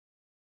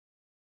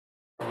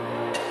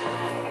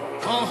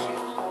Yeah.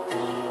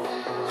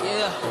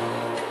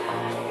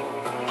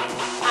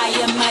 I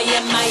am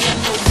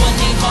the one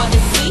they hard to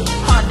see.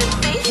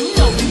 You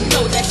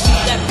know that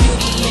she's that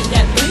beauty and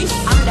that beast.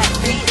 I'm that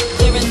beast.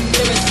 There is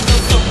no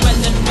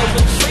surrender, no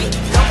retreat.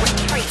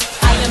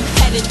 I am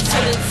headed to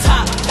the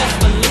top, best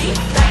believe.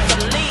 I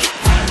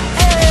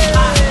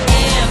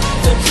am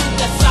the truth,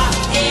 that's I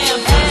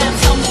am. Don't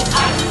tell me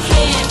I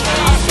can't,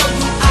 I'll show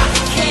you I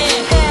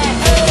can.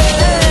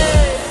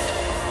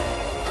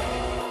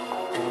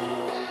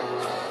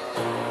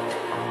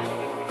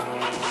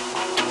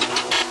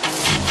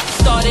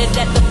 Started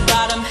at the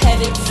bottom,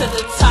 headed to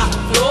the top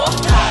floor.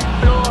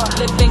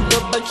 Living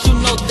good, but you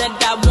know that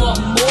I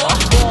want more.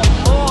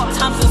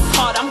 Times is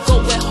hard, I'm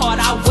going hard,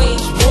 I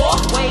wage war.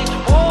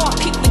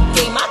 Keep the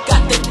game, I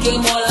got the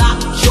game on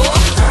lockjaw.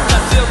 The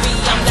fury,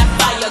 I'm that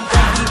fire,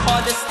 gon' be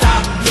hard to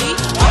stop me.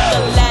 Up the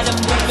ladder,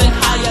 moving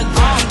higher,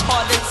 gon' be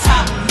hard to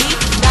top me.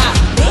 Not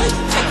me,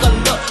 take a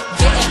look,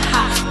 getting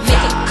hot,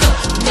 make it cook,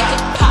 make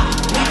it pop,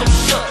 leave 'em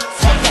shook,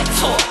 talk that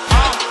talk.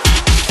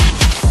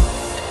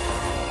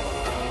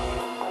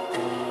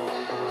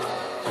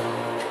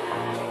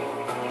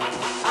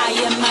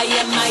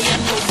 I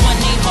am the one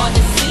they hard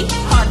to see.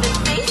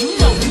 You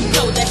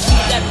know that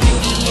she's that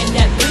beauty and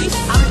that beast.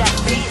 I'm that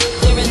beast.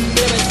 There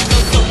is no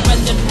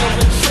surrender, no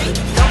retreat.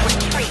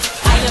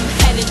 I am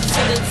headed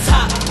to the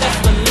top, best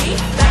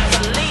believe.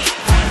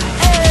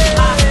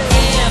 I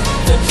am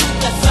the truth,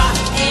 that's I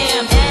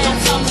am. Don't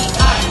tell me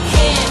I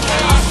can't,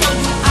 I'll show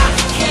you I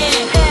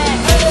can.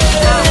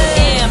 I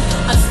am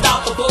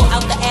unstoppable,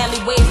 out the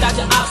alleyways,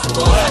 dodging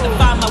obstacles. Had to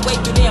find my way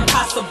through the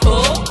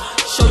impossible.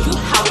 Show you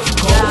how it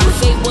goes.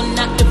 They will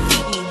not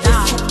defeat me, this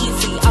too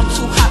easy. I'm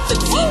too hot for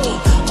TV.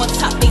 On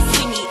top they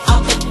see me,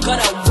 out the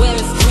gutter where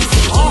it's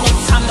greasy. Ain't no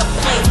time to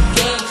play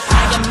games.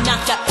 I am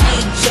not that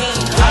plain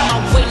Jane. On my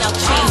way now,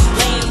 change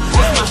lane.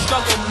 It's my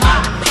struggle,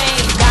 my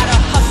pain. Gotta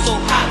hustle,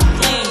 hot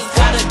flames.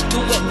 Gotta do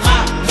it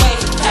my way.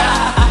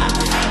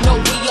 No,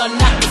 we are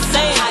not the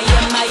same. I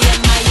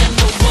am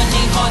the one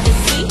they hard to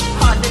see.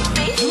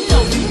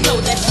 You know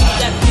that she's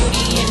that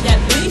beauty and that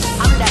beast.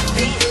 I'm that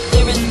beast.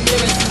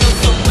 There is no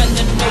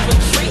surrender, no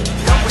retreat.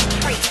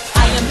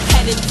 I am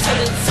headed to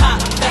the top,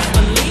 best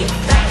believe.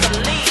 I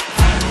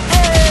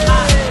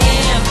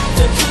am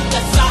the truth,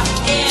 that's I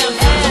am.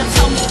 Don't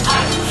tell me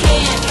I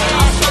can't,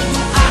 I'll show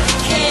you I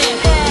can.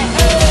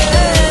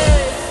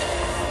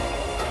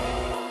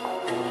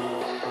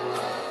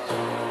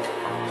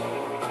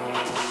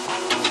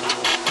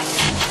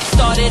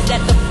 Started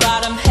at the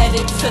bottom,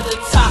 headed to the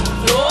top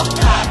floor.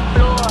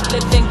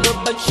 Living good,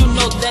 but you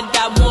know that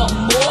I want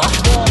more.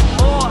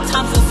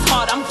 Times is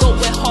hard, I'm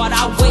going hard, I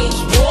wage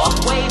war.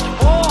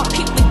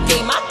 Keep the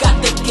game, I got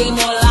the game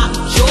on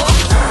lockjaw.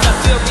 The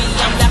fury,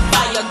 I'm that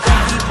fire,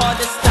 gon' be hard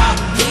to stop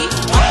me.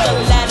 Up the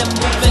ladder,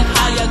 moving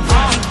higher,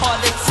 gon' be hard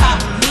to top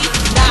me.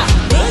 Not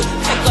me,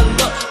 take a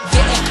look,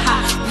 getting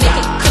hot, make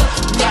it cook,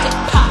 make it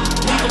pop,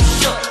 leave 'em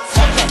shook,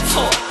 talk that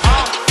talk.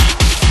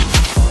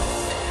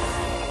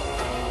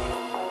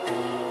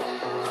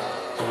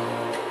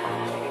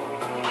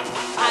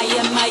 I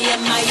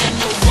am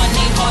the one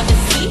they hard to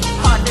see.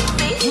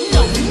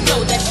 You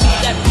know that she's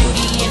that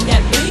beauty and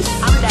that beast.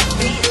 I'm that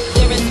beast.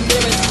 There is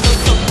no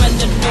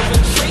surrender, no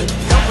retreat.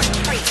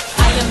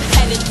 I am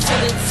headed to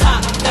the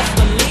top, best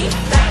believe.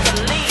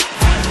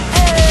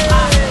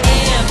 I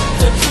am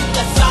the truth,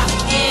 that's I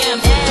am.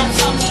 Don't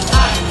tell me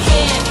I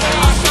can't,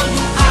 I'll show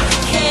you I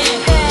can.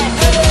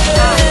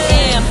 I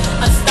am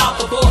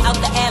unstoppable, out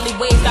the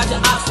alleyways,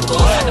 dodging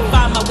obstacles. Had to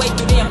find my way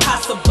through the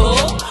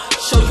impossible.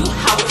 Show you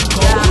how it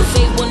goes.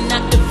 They will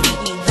not defeat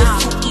me, this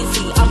too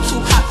easy. I'm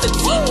too hot for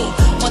TV.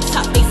 On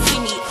top they see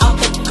me, out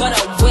the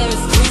gutter where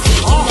it's greasy.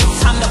 Ain't no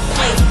time to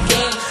play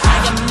games. I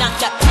am not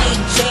that plain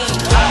Jane.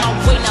 On my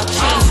way now,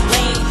 change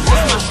lane.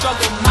 It's my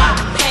struggle, my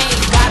pain.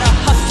 Gotta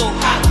hustle,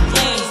 hot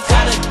flames.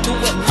 Gotta do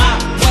it my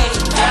way.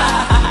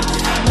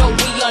 No,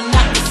 we are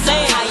not the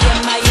same. I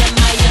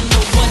am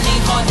the one they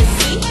hard to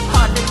see.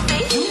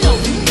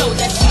 You know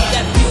that she's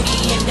that beauty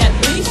and that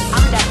beast.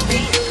 I'm that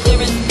beast.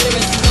 There is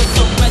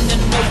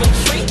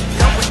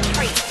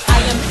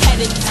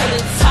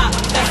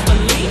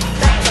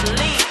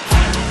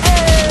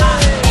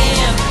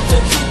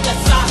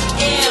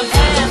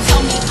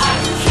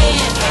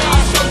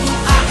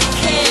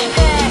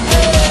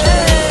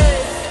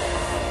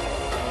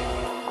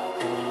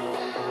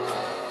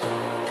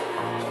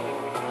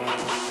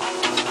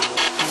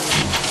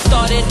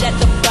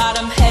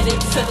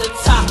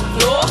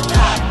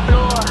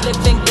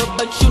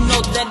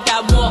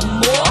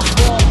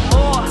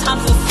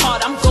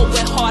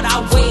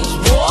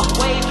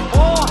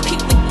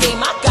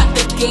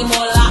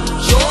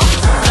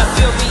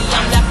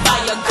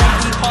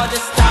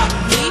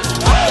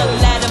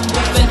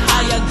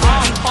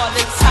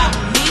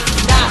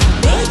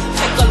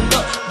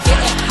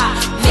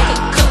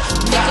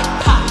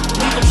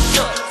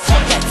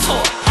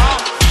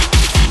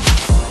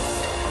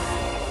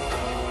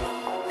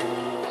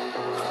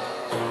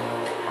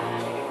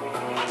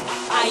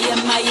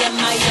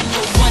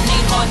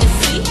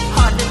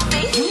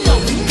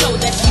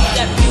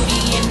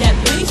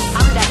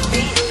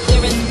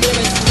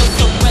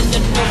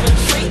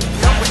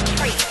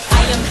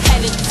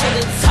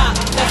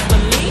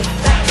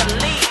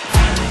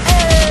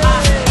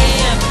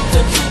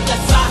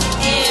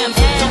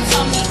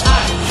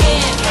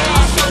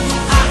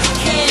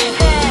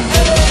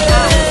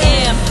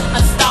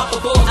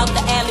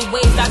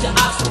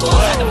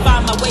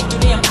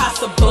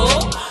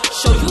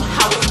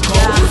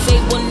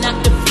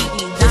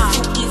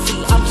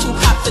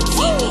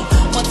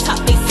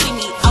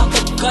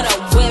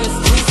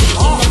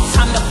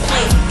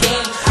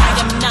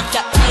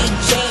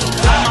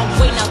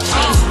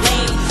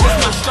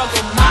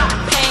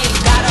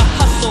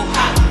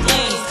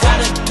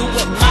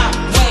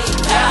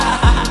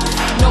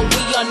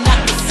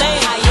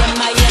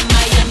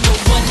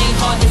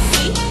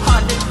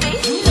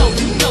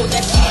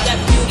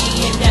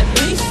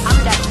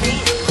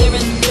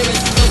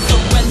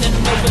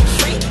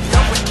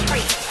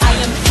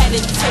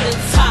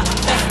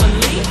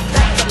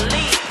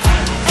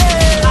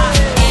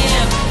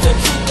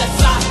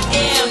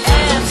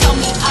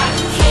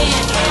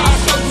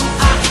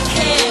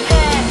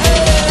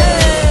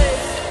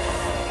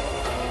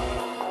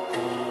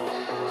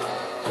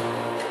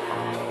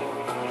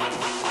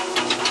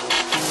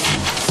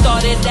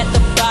Started at the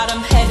bottom,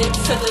 headed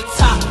to the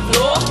top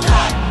floor.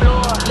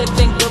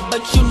 Living good,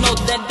 but you know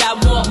that I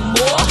want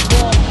more.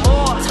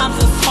 Times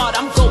is hard,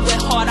 I'm going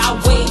hard, I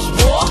wage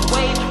war.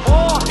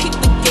 Keep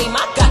the game, I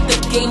got the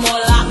game on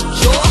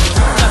lockjaw.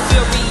 The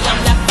fury, I'm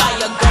that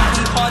fire, gon'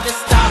 be hard to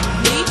stop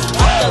me.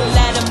 Up the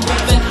ladder,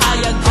 moving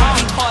higher, gon'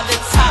 be hard to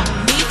top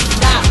me.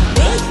 Not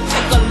me,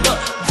 take a look,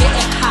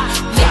 getting hot,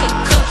 make it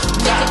cook,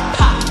 make it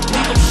pop,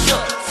 leave 'em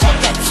shook, talk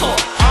that talk.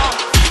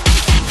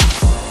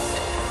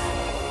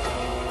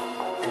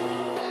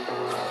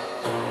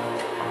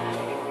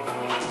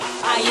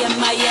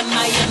 I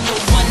am the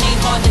one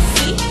ain't hard to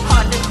see,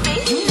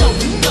 You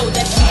know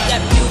that she's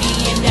that beauty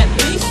and that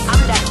beast.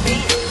 I'm that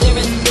beast. There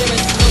is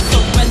no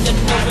surrender,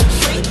 no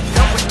retreat.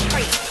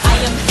 I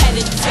am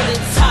headed to the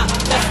top,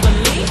 best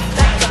believe.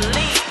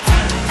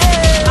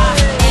 I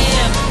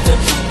am the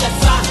truth,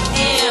 that's I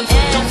am.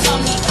 Don't tell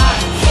me I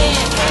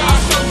can't,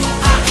 I'll show you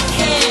I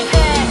can.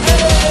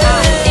 I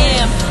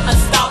am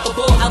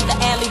unstoppable, out the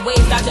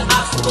alleyways, dodging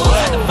obstacles.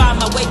 Had to find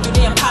my way through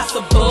the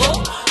impossible.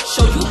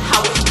 Show you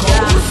how it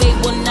goes. They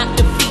will not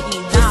defeat me.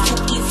 This too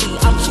easy.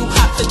 I'm too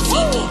hot for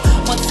TV.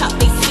 On top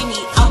they see me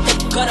out the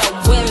gutter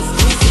where it's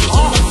greasy.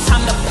 Ain't no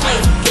time to play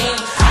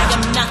games. I am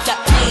not that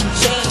plain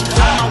Jane.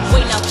 On my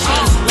way now,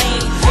 change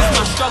lane. It's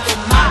my struggle,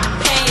 my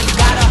pain.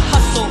 Gotta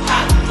hustle,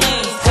 hot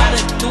flames.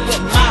 Gotta do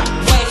it my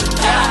way.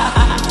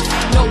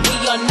 No, we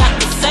are not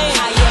the same.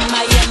 I am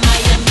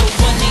the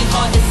one ain't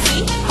hard to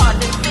see.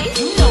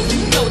 You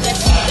know that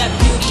she's that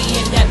beauty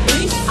and that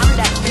beast. I'm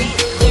that beast.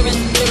 There is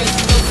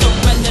no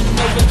surrender,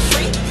 no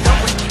retreat.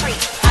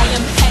 I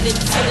am headed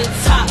to the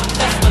top,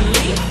 best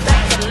believe.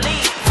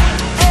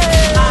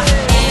 I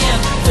am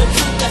the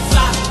truth, that's I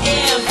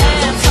am.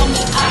 Don't tell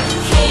me I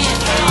can't,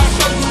 I'll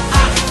show you I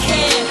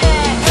can.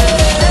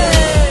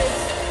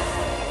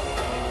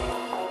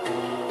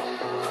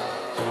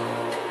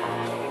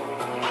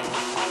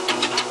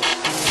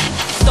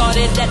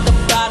 Started at the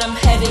bottom,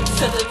 headed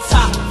to the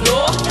top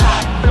floor.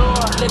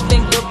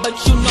 Living good, but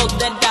you know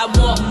that I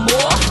want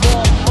more.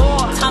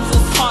 Times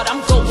is hard,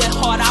 I'm going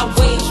hard, I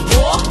wage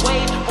war.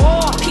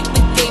 Keep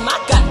the game, I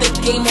got the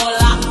game on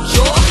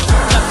lockjaw.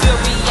 The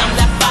fury, I'm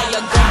that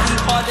fire, gon' be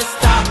hard to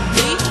stop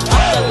me.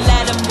 Up the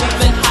ladder,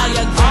 moving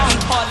higher, gon' be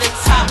hard to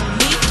top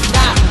me.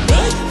 Not me,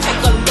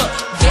 take a look,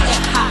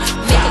 getting hot,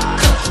 make it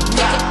cook,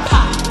 make it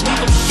pop, leave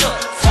 'em shook,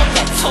 talk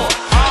that talk.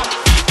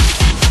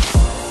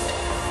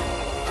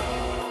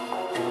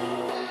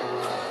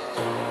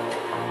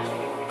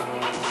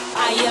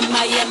 I am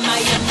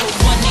the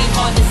one ain't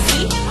hard to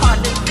see.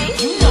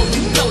 You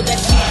know that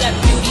she's that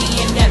beauty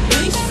and that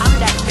beast. I'm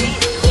that beast.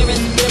 There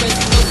is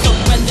no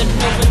surrender,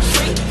 no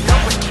retreat.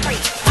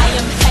 I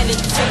am headed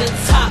to the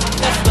top,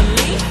 best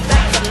believe.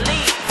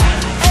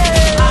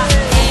 I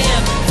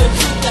am the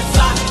truth, that's I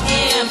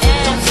am.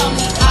 Don't tell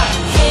me I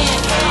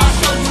can't, I'll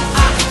show you I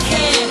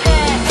can.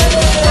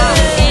 I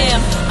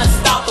am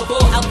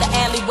unstoppable, out the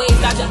alleyways,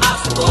 dodging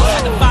obstacles.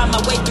 Had to find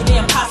my way through the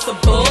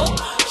impossible.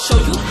 Show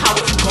you how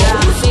it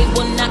goes. They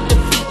will not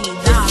defeat me.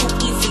 This too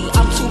easy.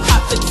 I'm too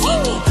hot for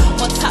TV.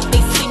 On top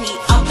they see me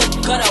out the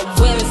gutter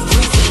where it's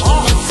greasy.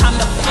 Ain't no time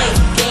to play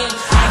games.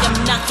 I am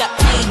not that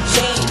plain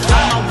Jane.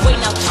 On my way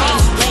now,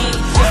 change lane.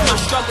 It's my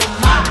struggle,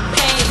 my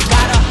pain.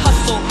 Gotta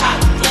hustle, hot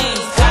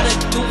flames. Gotta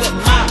do it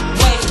my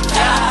way.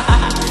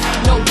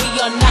 No, we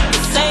are not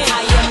the same.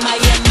 I am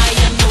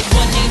the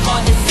one ain't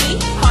hard to see.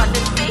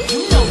 You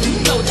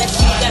know that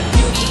she's that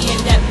beauty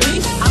and that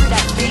beast. I'm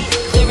that beast.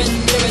 There is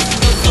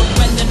no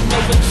surrender, no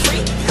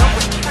retreat.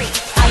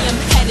 I am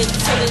headed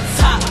to the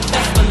top,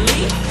 best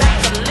believe.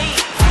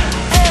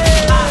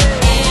 I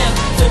am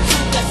the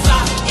truth, that's I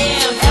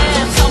am.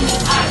 Don't tell me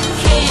I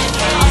can't,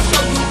 I'll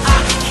show you I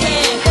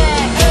can.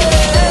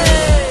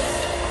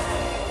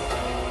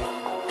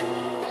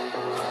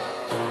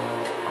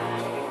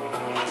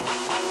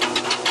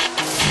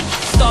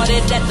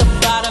 Started at the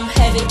bottom,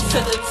 headed to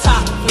the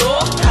top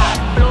floor.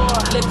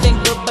 Living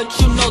good, but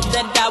you know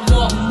that I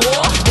want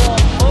more.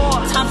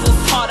 Times is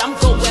hard, I'm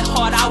going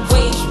hard, I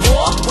wage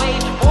war.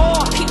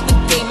 Keep the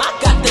game, I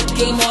got the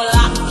game on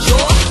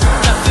lockjaw.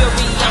 The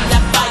fury, I'm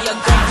that fire,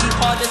 gon' be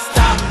hard to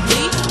stop me.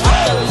 Up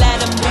the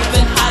ladder,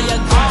 moving higher,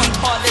 gon' be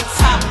hard to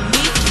top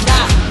me.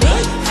 Not me,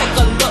 take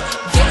a look,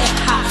 getting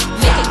hot,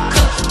 make it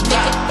cook,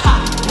 make it pop,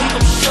 leave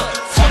 'em shook,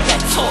 talk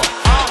that talk.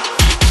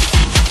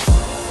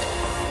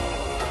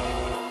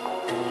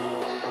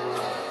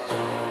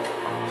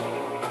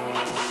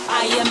 I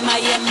am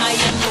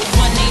the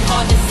one ain't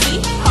hard to see.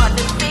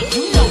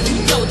 You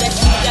know that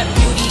she's that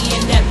beauty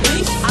and that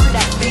beast. I'm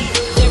that beast.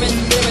 There is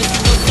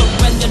no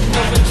surrender,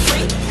 no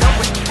retreat.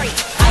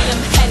 I am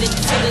headed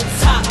to the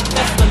top,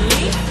 best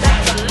believe. I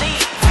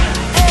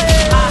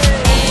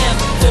am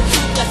the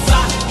truth, that's I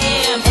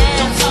am.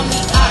 Don't tell me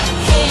I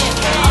can't,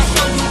 I'll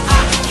show you I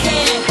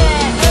can.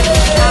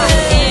 I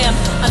am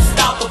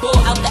unstoppable,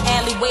 out the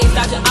alleyways,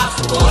 dodging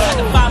obstacles. Had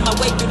to find my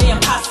way through the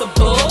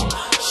impossible.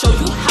 Show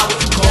you how it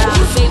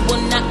goes. They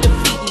will not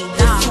defeat me.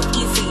 This too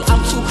easy.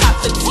 I'm too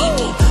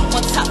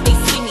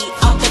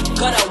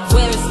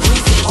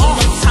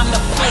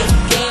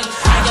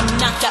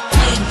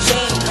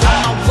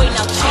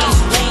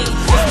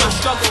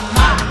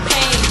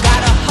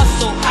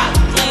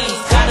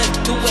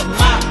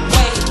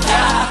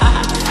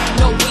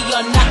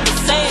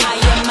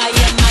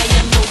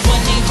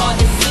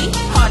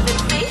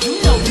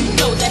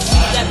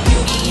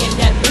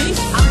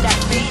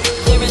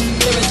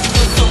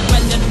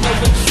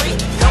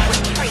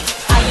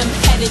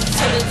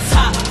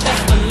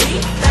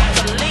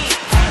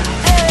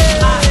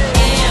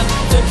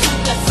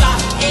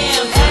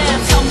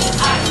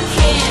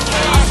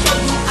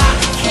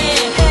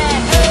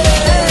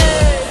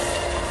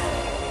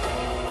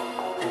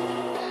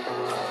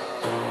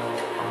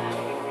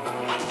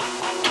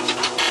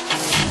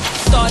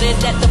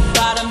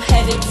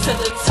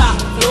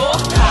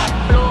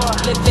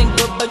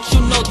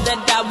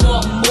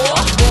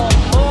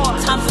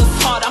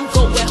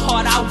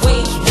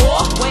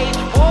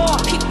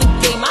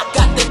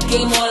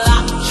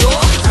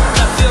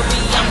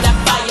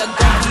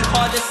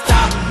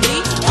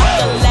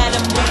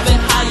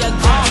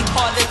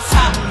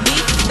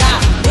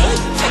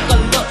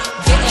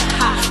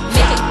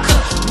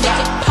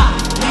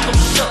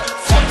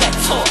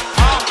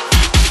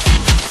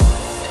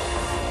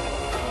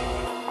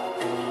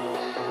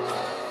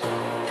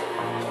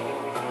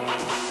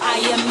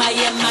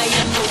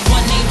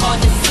hard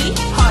to see,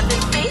 hard to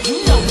see. You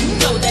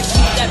know that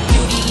she's that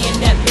beauty and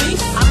that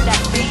beast. I'm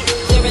that beast.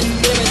 There is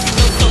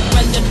no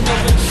surrender, no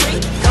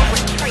retreat, no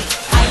retreat.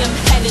 I am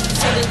headed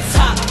to the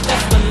top,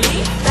 best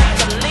believe, best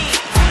believe.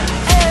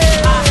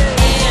 I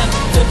am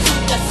the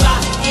truth, that's I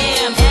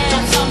am.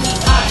 Don't tell me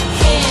I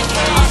can't,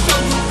 I'll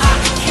show you I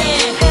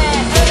can.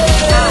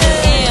 I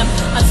am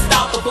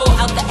unstoppable,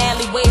 out the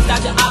alleyways,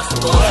 dodging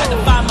obstacles. Had to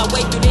find my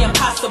way through the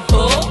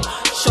impossible.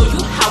 Show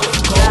you how it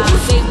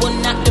goes. They will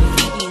not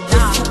defeat me,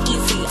 this too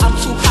easy. I'm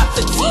too hot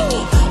for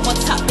TV. On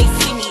top they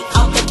see me,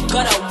 out the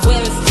gutter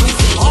where it's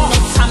greasy. Ain't no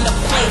time to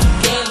play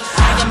games.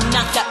 I am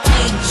not that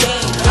plain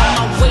Jane. On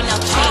my way now,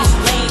 change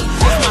lane.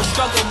 It's my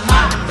struggle,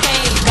 my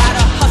pain.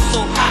 Gotta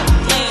hustle, hot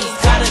flames.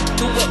 Gotta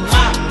do it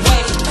my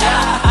way.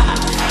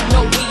 No,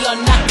 we are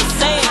not the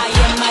same. I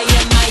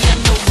am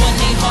the one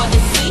they hard to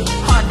see,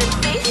 hard to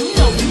see. You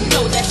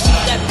know that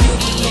she's that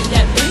beauty and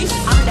that beast.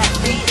 I'm that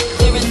beast.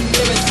 There is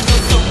no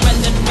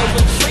surrender, no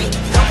retreat,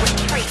 no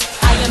retreat.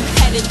 I am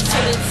headed to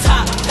the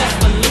top, best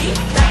believe,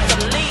 best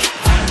believe.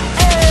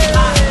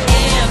 I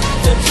am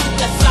the truth,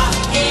 that's I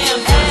am.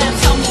 Don't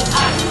tell me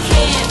I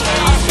can't,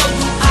 I'll show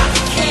you I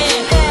can.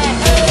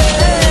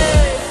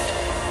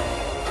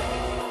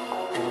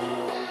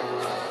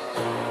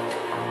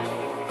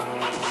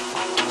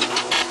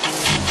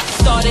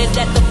 Started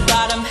at the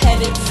bottom,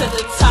 headed to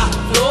the top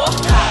floor.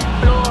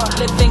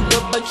 Living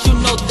good, but you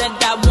know that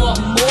I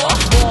want more.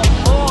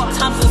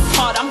 Times is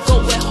hard, I'm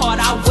going hard,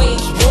 I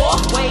wage war.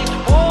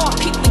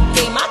 Keep the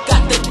game, I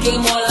got the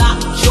game on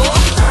lockjaw.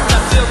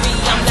 That fury,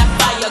 I'm that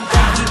fire,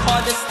 gon' be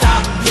hard to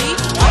stop me.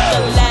 Up the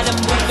ladder,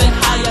 moving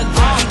higher,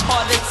 gon' be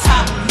hard to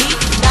top me.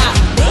 Not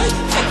me,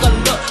 take a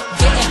look,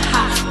 getting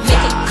hot,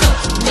 make it cook,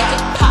 make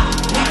it pop,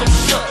 leave 'em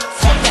shook,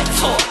 talk that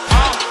talk.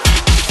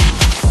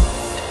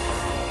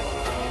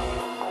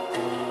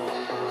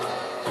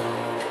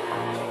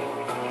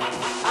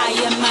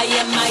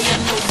 I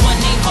am the one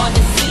they hard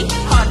to see,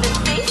 hard to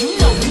see. You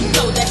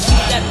know that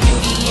she's that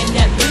beauty and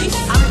that beast.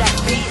 I'm that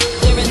beast.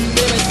 There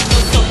is no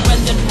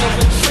surrender, no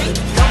retreat,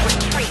 no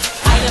retreat.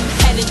 I am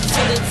headed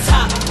to the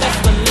top, best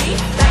believe,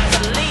 best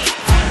believe.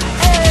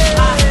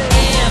 I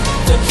am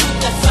the truth,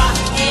 that's I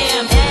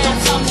am. Don't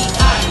tell me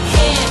I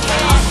can't,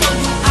 I'll show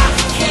you I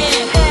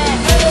can.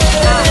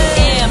 I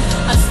am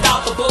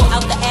unstoppable,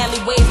 out the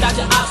alleyways,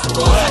 dodging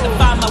obstacles. Had to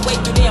find my way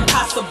through the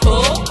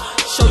impossible.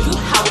 Show you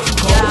how it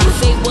goes.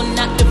 They will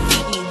not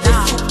defeat me, this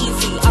too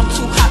easy. I'm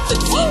too hot for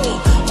TV.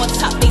 On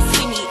top they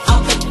see me,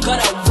 out the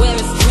gutter where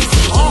it's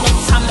greasy. Ain't no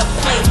time to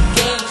play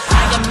games.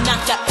 I am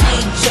not that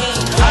plain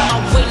Jane. On my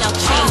way now,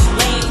 change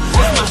lane.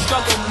 It's my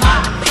struggle,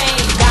 my pain.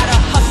 Gotta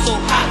hustle,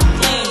 hot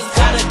flames.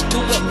 Gotta do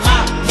it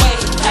my way.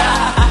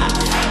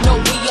 No,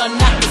 we are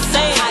not the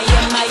same. I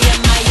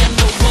am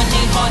the one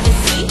they hard to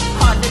see,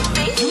 hard to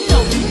see. You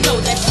know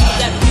that she's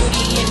that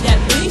beauty and that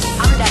beast.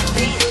 I'm that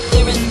beast.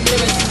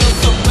 There is no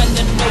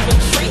surrender, no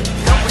retreat,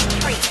 no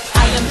retreat.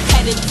 I am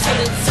headed to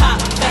the top,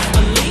 best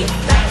believe,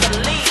 best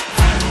believe.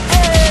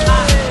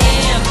 I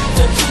am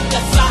the truth,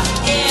 that's I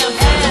am.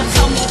 Don't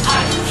tell me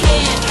I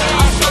can't,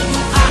 I'll show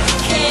you I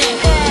can.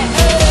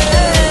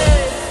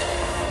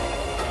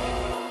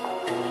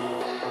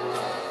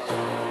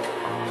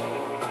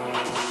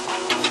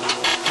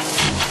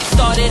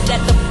 Started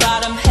at the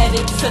bottom,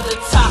 headed to the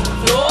top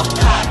floor.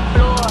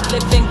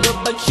 Living good,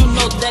 but you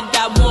know that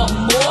I want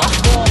more.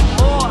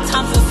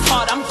 Times is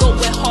hard, I'm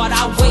going hard,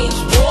 I wage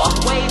war.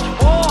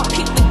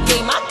 Keep the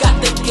game, I got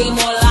the game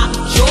on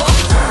lockjaw.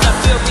 That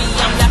fury,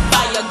 I'm that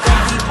fire,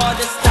 gon' be hard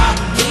to stop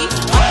me.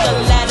 Up the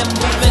ladder,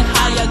 moving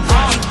higher,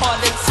 gon' be hard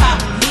to top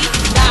me.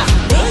 Not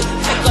me,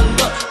 take a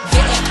look,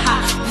 getting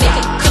hot, make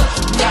it cook,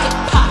 make it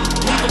pop,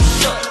 leave 'em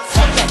shook,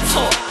 talk that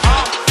talk.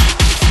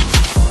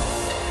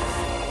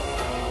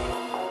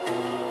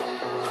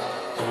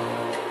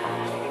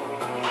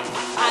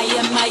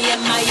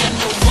 I am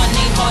the one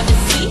they hard to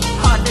see,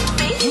 hard to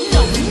see. You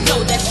know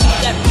that she's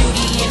that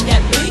beauty and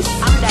that beast.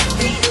 I'm that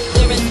beast.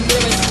 There is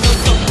no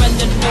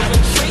surrender, no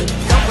retreat,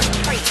 no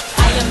retreat.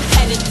 I am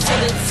headed to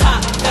the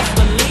top, best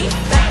believe,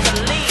 best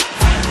believe.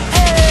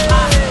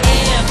 I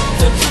am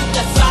the truth,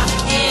 that's I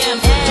am.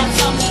 Don't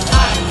tell me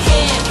I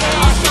can't,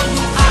 I'll show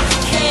you I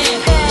can.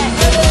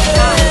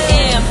 I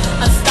am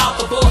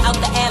unstoppable, out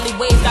the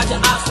alleyways,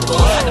 dodging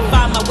obstacles. Had to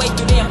find my way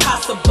through the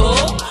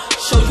impossible.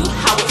 Show you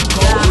how it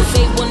goes.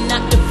 They will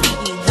not defeat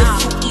me, this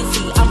too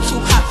easy. I'm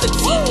too hot for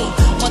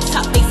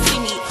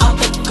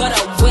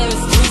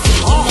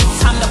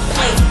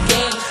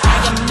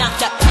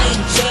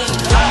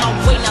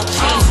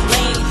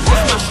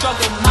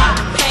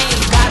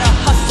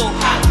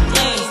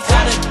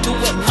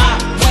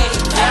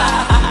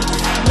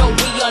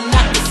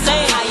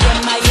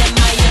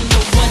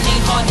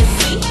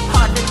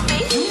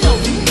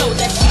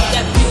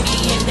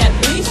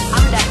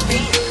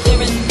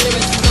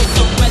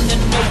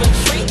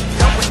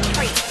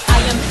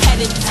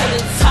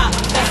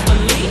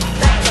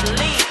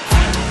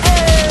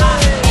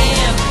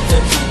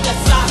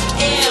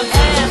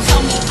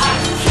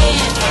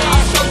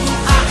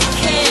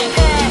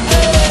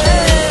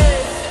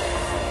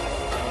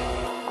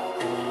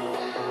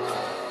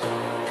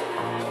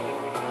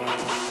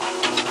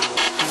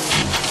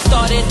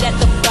Started at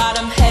the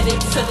bottom,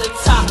 headed to the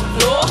top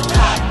floor.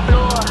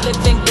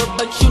 Living good,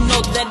 but you know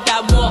that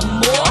I want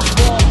more.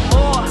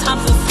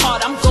 Times is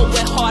hard, I'm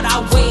going hard, I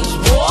wage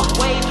war.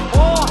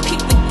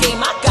 Keep the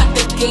game, I got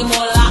the game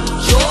on lock,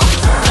 jaw.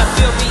 That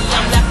fury,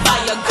 I'm that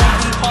fire, gon'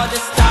 be hard to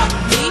stop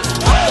me.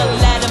 Up the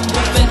ladder,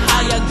 moving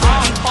higher,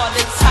 gon' be hard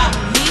to top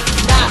me.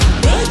 Not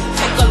me,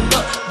 take a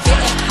look,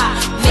 getting hot,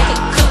 make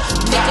it cook,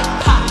 make it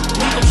pop,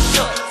 leave 'em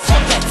shook,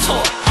 talk that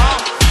talk.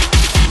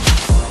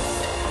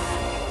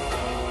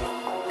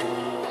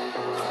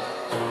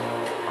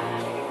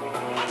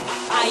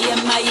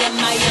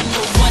 I am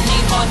the one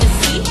ain't hard to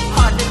see.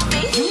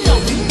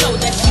 You know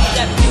that she's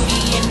that beauty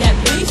and that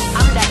beast.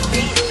 I'm that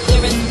beast.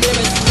 There is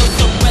no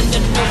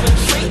surrender, no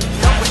retreat.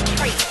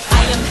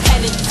 I am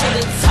headed to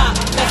the top,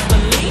 best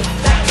believe.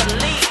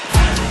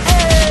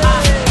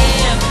 I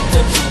am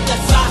the truth,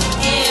 that's I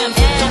am.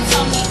 Don't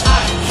tell me I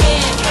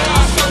can't,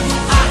 I'll show you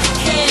I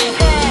can.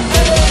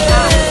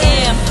 I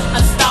am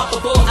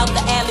unstoppable, out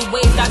the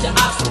alleyways, dodging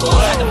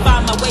obstacles. Had to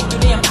find my way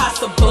through the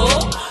impossible.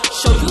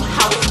 Show you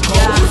how it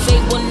goes. They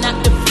will not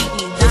defeat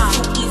me, this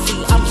too easy,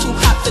 I'm too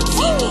hot for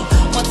TV.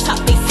 On top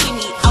they see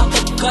me, out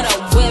the gutter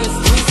where it's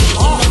greasy.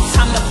 Ain't no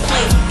time to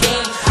play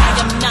games, I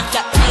am not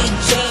that plain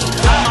Jane.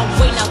 On my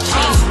way now,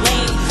 change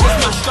lanes, it's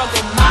my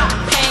struggle, my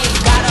pain.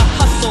 Gotta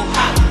hustle,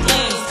 hot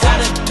flames,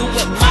 gotta do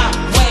it my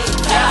way.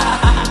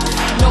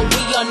 No,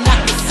 we are not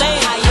the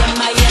same. I am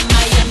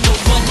the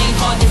one ain't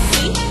hard to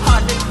see.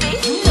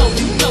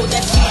 You know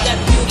that she's that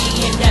beauty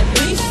and that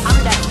beast. I'm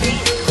that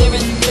beast. There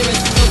is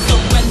no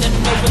surrender,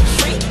 no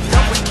retreat.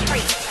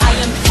 I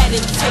am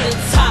headed to the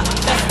top,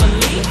 best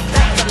believe.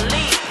 I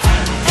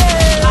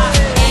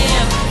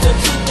am the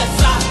truth, that's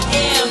I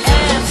am.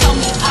 Don't tell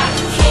me I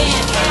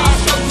can't, I'll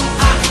show you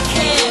I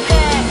can.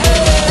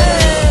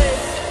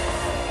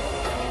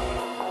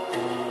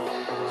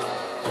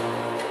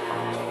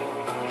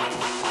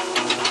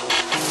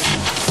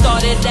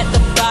 Started at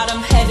the bottom,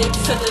 headed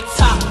to the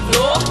top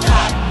floor.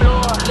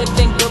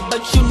 Living good,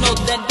 but you know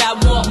that I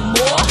want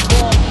more.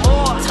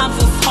 Times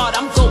is hard,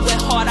 I'm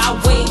going hard, I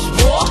wage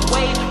war.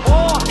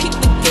 Keep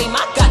the game,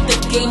 I got the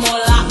game on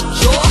lock,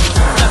 jaw.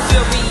 That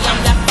fury, I'm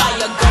that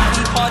fire, gon'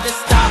 be hard to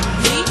stop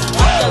me.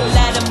 Up the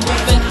ladder,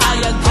 moving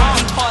higher, gon'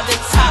 be hard to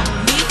top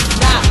me.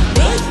 Not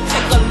me,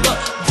 take a look,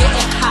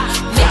 getting hot,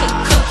 make it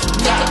cook,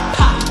 make it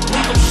pop,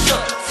 leave 'em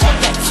shook, talk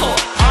that talk.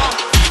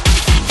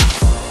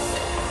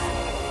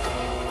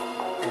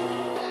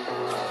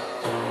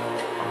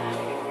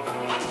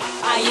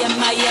 I am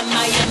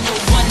the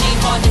one ain't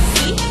hard to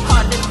see.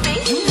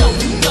 You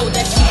know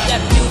that she's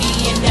that beauty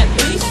and that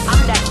beast.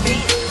 I'm that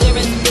beast. There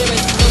is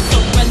no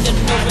surrender,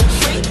 no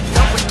retreat.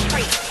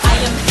 I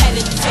am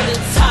headed to the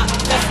top,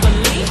 best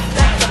believe.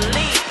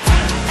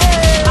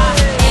 I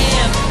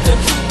am the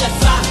truth,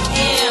 that's I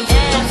am.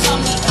 Don't tell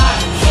me I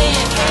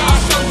can't,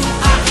 I'll show you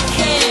I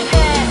can.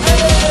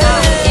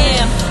 I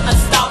am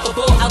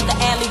unstoppable, out the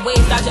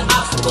alleyways, dodging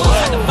obstacles.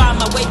 Had to find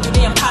my way through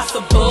the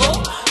impossible.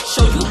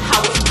 Show you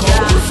how it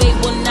goes. They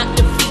will not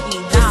defeat me,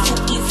 this too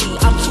easy,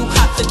 I'm too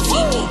hot for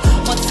TV.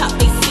 On top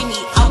they see me,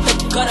 out the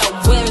gutter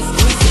where it's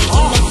greasy.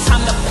 Ain't no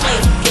time to play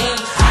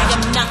games, I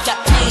am not that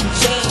plain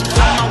Jane.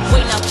 On my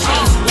way now,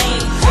 change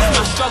lanes, it's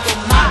my struggle,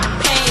 my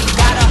pain.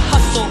 Gotta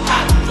hustle,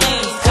 hot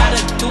flames,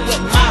 gotta do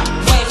it my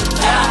way.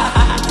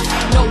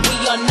 No, we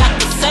are not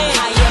the same.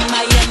 I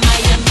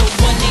am the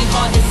one ain't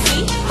hard to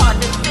see.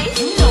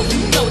 You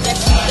know that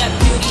she's that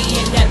beauty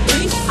and that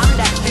beast. I'm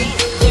that beast.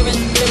 There is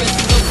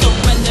no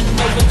surrender,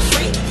 no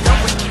retreat.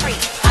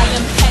 I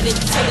am headed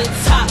to the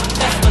top,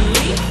 best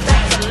believe.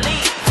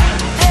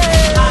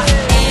 I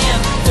am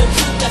the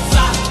truth, that's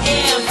I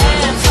am.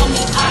 Don't tell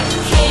me I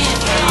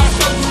can't, I'll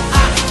show you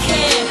I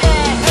can.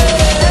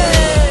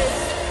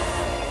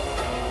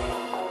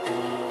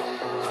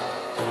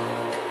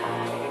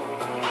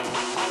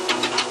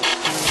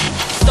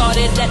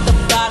 Started at the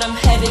bottom,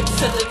 headed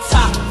to the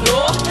top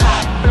floor.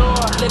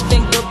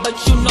 Living good, but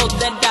you know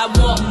that I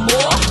want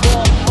more.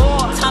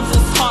 Times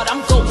is hard,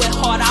 I'm going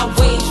hard, I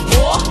wage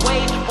war.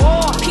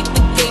 Keep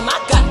the game, I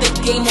got the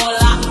game on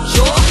lock,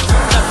 jaw.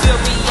 That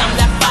fury, I'm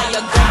that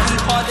fire, gon' be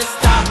hard to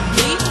stop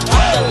me.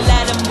 Up the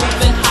ladder,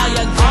 moving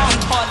higher, gon' be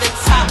hard to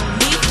top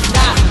me.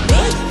 Not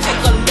me,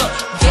 take a look,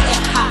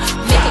 getting hot,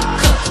 make it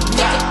cook,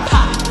 make it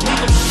pop,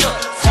 leave 'em shook,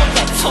 talk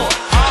that talk.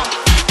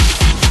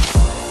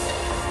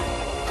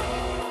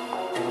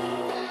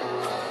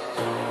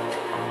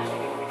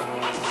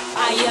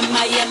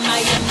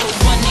 I am the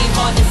one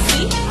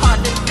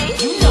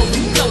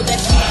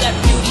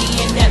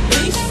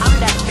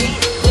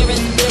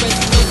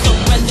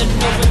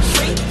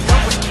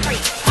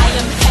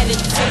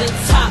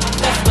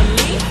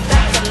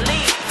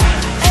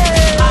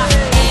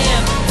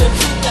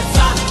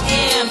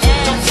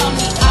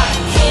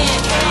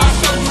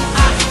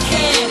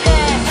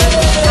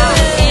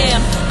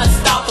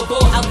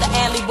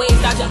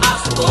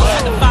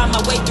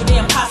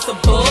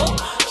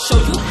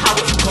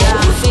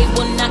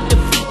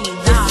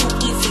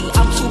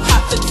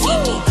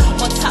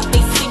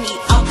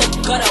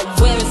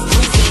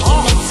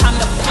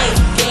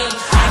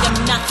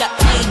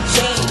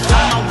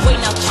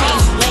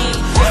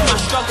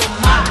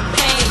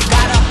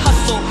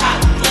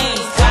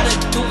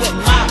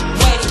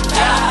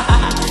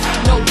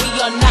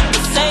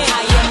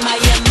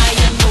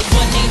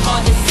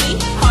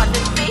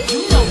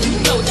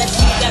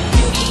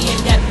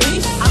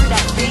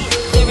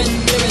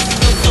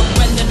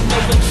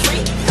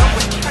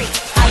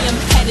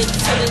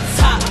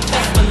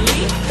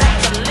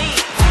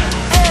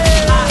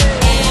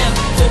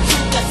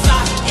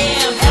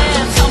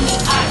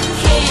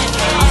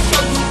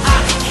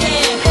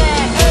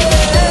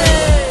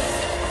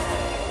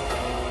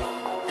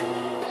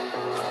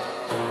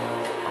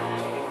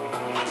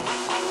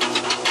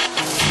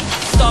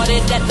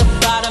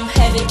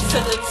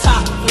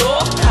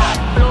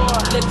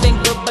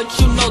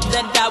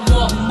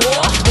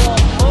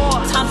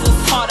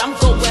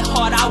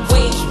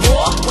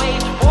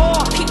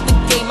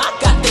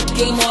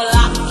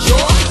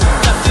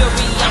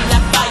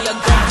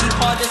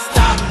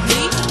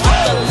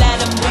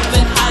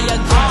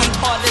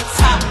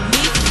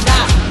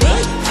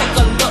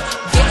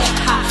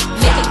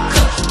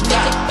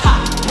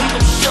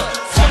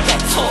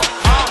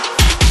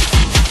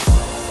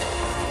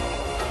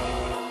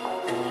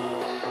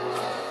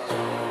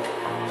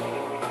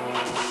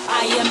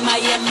I am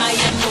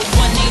the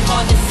one ain't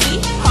hard to see,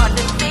 hard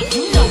to see.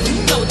 You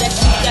know that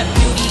she's that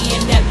beauty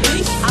and that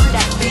beast. I'm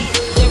that beast.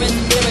 There is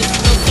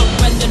no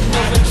surrender,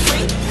 no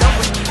retreat, no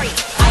retreat.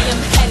 I am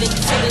headed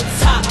to the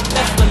top,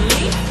 best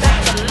believe,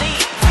 best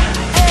believe.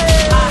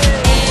 I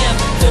am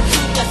the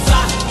truth, yes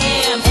I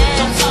am.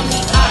 Don't tell me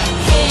I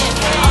can't,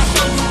 I'll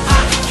show you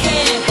I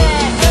can.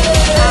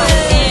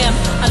 I am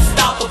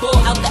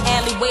unstoppable, out the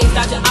alleyways,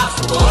 dodging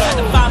obstacles.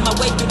 Had to find my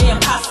way through the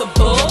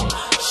impossible.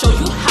 Show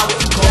you how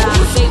it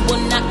goes. They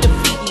will not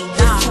defeat me.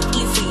 This too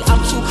easy. I'm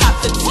too hot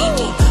for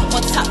TV.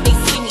 On top they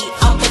see me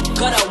out the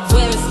gutter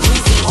where it's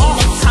greasy. Ain't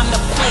no time to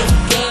play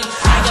games.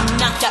 I am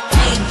not that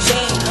plain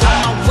Jane. On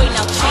my way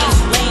now, change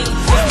lanes.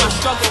 It's my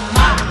struggle,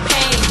 my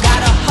pain.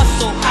 Gotta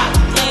hustle, hot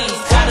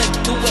lanes. Gotta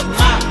do it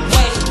my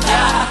way.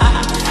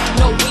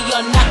 No, we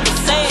are not the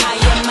same. I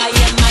am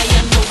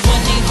the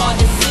one ain't hard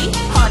to see,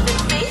 hard to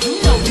see. You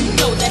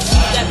know that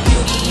she's that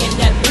beauty and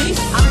that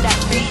beast. I'm that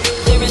beast.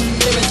 There is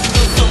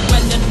no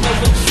surrender, no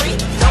retreat,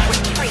 no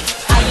retreat.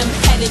 I am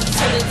headed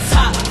to the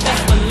top,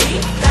 best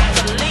believe, best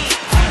believe.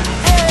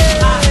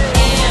 I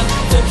am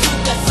the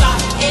truth, yes I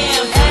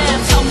am.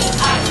 Don't tell me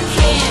I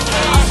can't,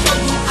 I'll show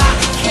you I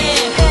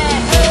can.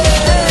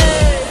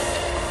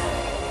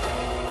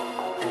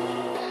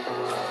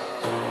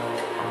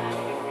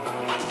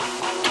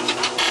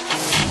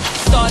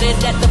 Started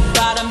at the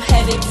bottom,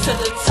 headed to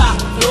the top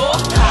floor.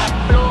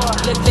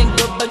 Living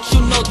good, but you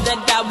know that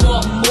I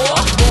want more.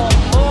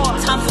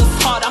 Times is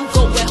hard, I'm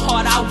going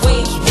hard, I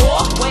wage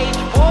war.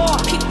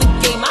 Keep the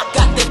game, I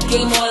got the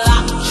game on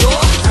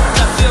lockjaw.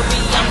 The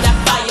fury, I'm that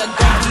fire,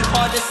 gon' be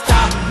hard to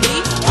stop me.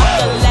 Up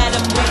the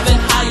ladder,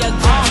 moving higher,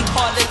 gon' be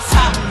hard to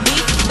top me.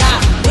 Not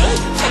me,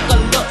 take a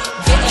look,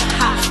 getting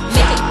hot,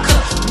 make it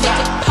cook, make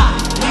it pop,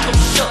 leave 'em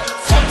shook,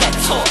 talk that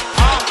talk.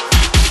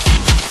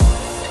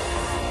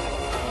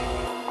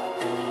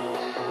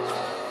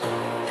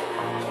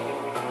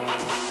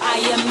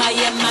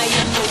 I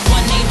am the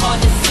one ain't hard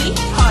to see,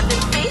 hard to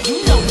see.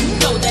 You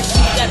know that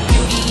she's that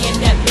beauty and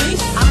that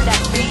beast. I'm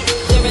that beast.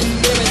 There is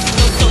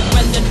no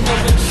surrender, no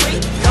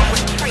retreat, no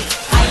retreat.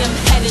 I am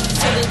headed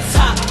to the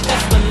top,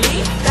 best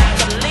believe, best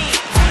believe.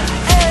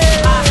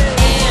 I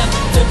am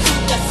the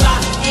truth, yes I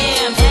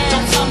am.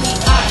 Don't tell me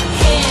I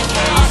can't,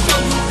 I'll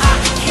show you I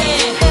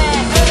can.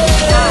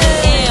 I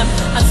am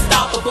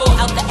unstoppable,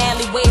 out the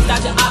alleyways,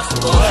 dodging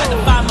obstacles. Had to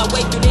find my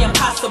way through the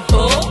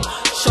impossible.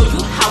 Show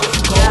you how it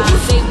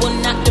goes. They will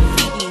not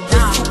defeat me.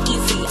 This too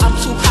easy. I'm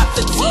too hot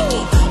for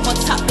TV. On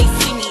top they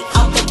see me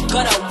out the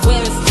gutter where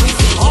it's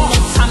greasy. Ain't no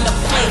time to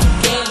play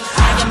games.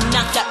 I am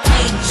not that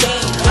plain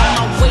Jane. On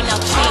my way now,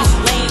 change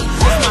lanes.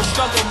 It's my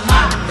struggle,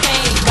 my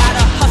pain.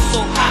 Gotta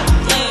hustle, hot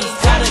lanes.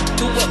 Gotta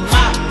do it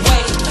my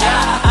way.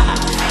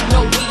 No,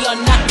 we are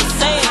not the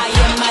same. I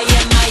am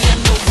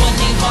the one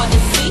ain't hard to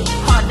see,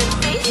 hard to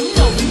see. You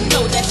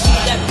know that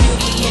she's that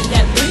beauty and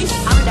that beast.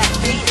 I'm that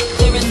beast.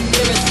 There is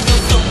no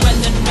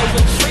surrender, no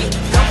retreat,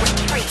 no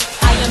retreat.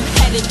 I am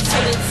headed to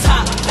the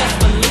top, best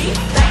believe,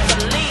 best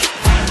believe.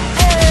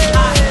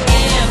 I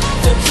am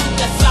the truth,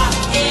 yes I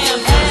am.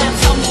 Don't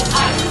tell me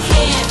I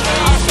can't,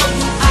 I'll show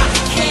you I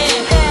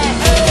can.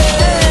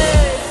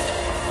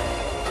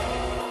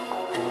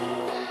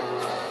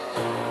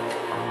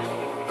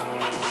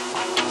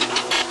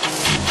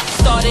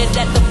 Started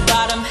at the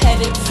bottom,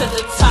 headed to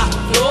the top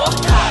floor.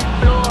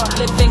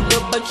 Living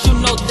good, but you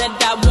know that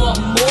I want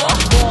more.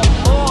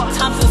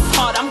 Times is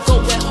hard, I'm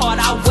going hard,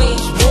 I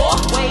wage war.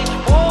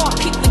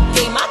 Keep the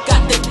game, I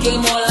got the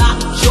game on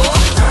lockjaw.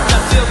 The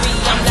fury,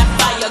 I'm that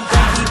fire,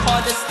 gon' be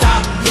hard to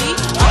stop me.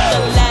 Up the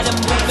ladder,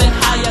 moving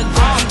higher,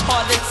 gon' be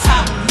hard to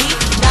top me.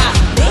 Not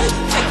me,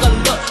 take a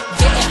look,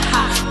 getting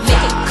hot,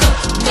 make it cook,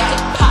 make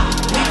it pop,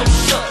 leave 'em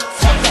shook,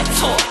 talk that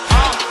talk.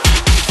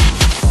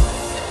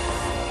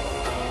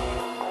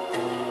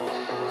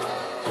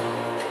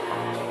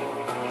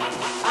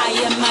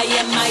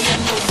 I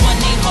am the one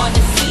ain't hard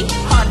to see,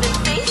 hard to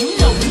see. You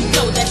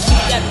know that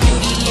she's that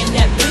beauty and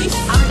that beast.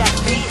 I'm that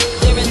beast.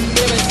 There is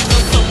no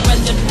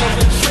surrender, no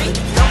retreat,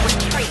 no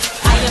retreat.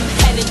 I am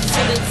headed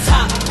to the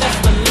top, best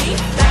believe,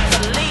 best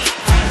believe.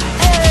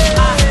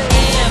 I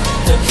am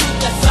the truth,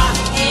 yes I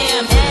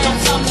am. Don't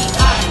tell me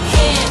I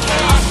can't,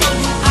 I'll show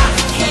you I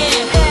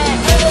can.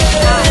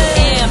 I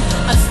am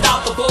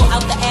unstoppable,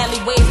 out the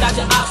alleyways,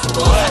 dodging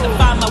obstacles. Had to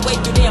find my way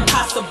through the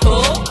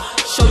impossible.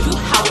 Show you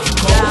how it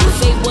goes.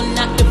 They will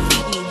not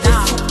defeat me. This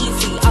too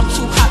easy. I'm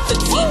too hot for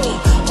TV.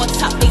 On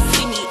top they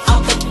see me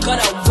out the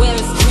gutter where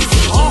it's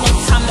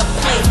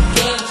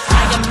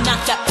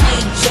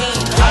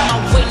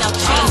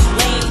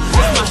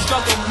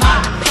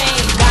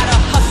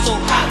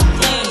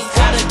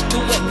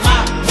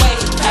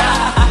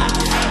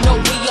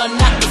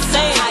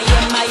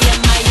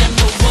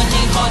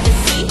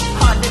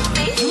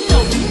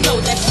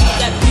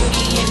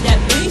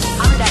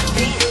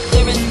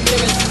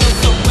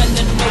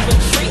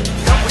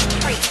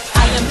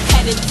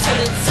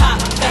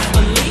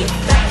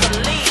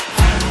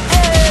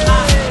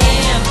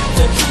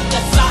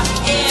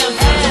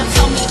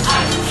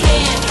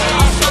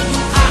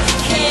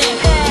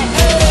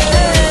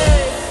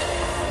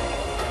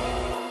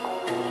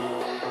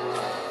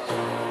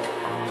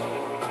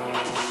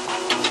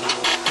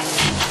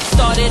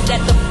Started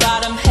at the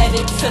bottom,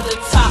 headed to the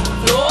top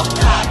floor.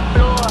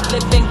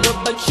 Living good,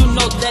 but you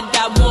know that